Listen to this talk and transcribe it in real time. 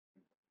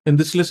In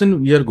this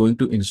lesson, we are going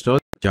to install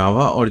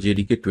Java or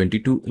JDK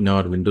 22 in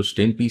our Windows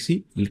 10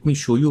 PC. Let me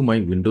show you my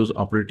Windows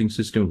operating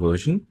system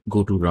version.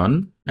 Go to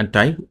Run and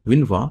type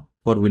WinVA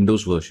for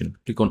Windows version.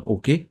 Click on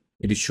OK.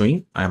 It is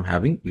showing I am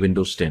having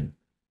Windows 10.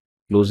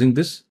 Closing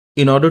this.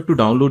 In order to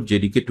download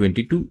JDK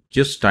 22,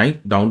 just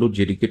type download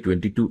JDK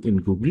 22 in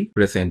Google.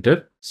 Press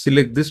enter.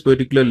 Select this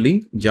particular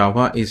link,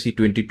 Java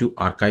AC22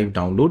 archive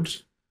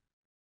downloads.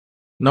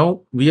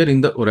 Now we are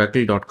in the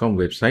oracle.com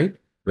website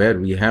where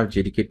we have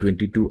JDK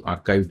 22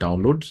 archive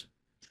downloads.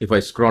 If I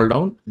scroll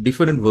down,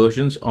 different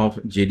versions of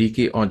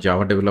JDK or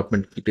Java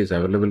development kit is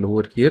available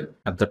over here.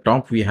 At the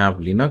top, we have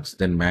Linux,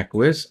 then Mac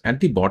OS. At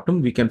the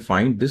bottom, we can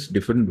find this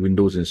different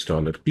Windows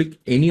installer. Click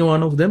any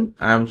one of them.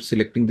 I am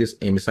selecting this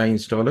MSI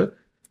installer,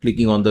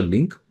 clicking on the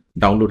link.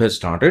 Download has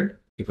started.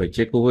 If I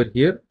check over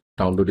here,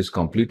 download is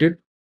completed.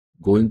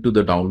 Going to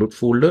the download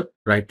folder,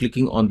 right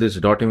clicking on this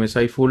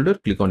 .msi folder,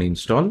 click on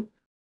install.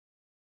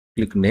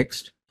 Click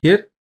next.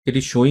 Here it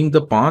is showing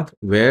the path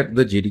where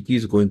the JDK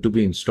is going to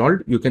be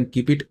installed. You can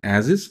keep it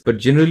as is, but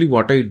generally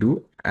what I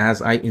do,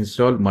 as I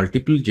install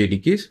multiple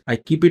JDKs, I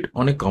keep it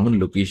on a common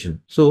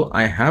location. So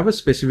I have a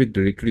specific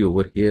directory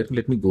over here.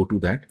 Let me go to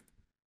that.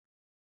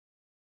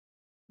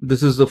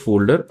 This is the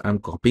folder. I'm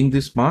copying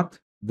this path,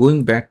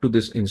 going back to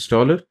this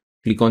installer,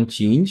 click on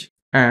change.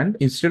 And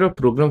instead of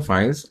program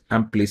files,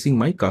 I'm placing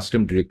my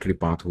custom directory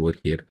path over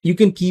here. You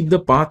can keep the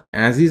path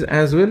as is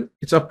as well.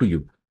 It's up to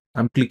you.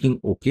 I'm clicking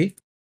OK.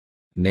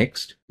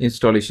 Next,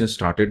 installation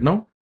started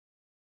now.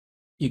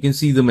 You can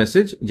see the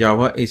message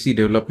Java AC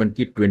Development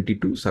Kit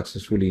 22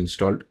 successfully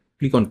installed.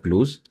 Click on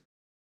close.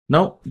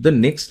 Now, the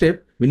next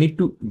step, we need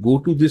to go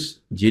to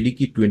this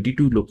JDK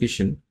 22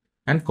 location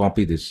and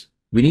copy this.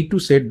 We need to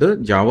set the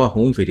Java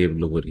home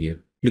variable over here.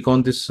 Click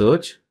on this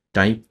search,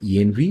 type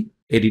env,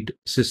 edit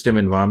system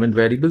environment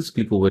variables.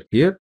 Click over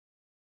here.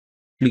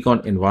 Click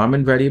on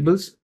environment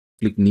variables.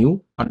 Click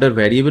new. Under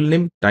variable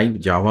name, type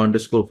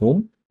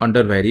Java_home.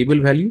 Under variable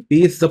value,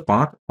 paste the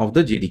path of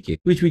the JDK,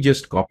 which we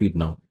just copied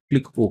now.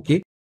 Click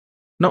OK.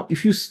 Now,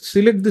 if you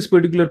select this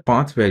particular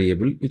path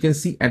variable, you can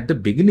see at the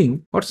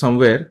beginning or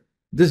somewhere,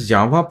 this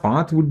Java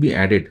path would be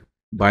added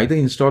by the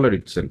installer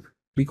itself.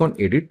 Click on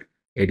edit,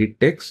 edit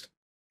text,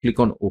 click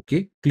on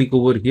OK. Click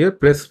over here,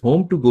 press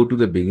home to go to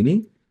the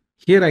beginning.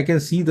 Here I can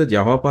see the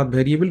Java path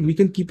variable. We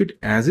can keep it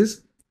as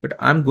is, but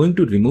I'm going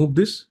to remove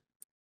this.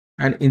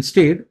 And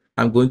instead,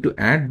 I'm going to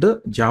add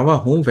the Java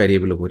home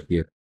variable over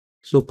here.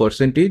 So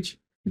percentage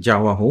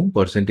Java home,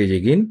 percentage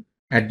again,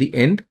 at the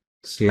end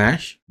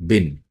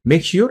 /bin.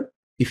 Make sure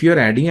if you are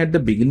adding at the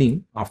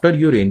beginning, after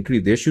your entry,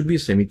 there should be a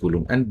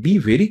semicolon, and be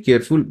very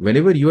careful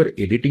whenever you are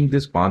editing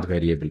this path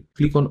variable.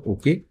 Click on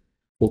OK,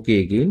 OK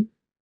again.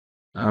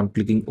 I'm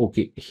clicking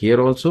OK here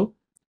also.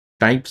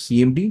 Type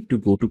CMD to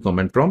go to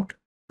command prompt.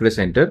 Press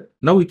enter.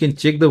 Now we can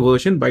check the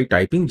version by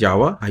typing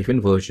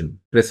Java-version.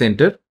 Press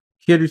enter.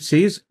 Here it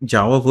says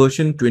Java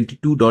version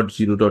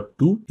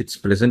 22.0.2. It's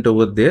present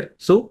over there.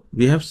 So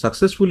we have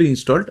successfully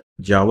installed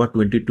Java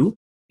 22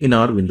 in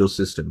our Windows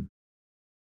system.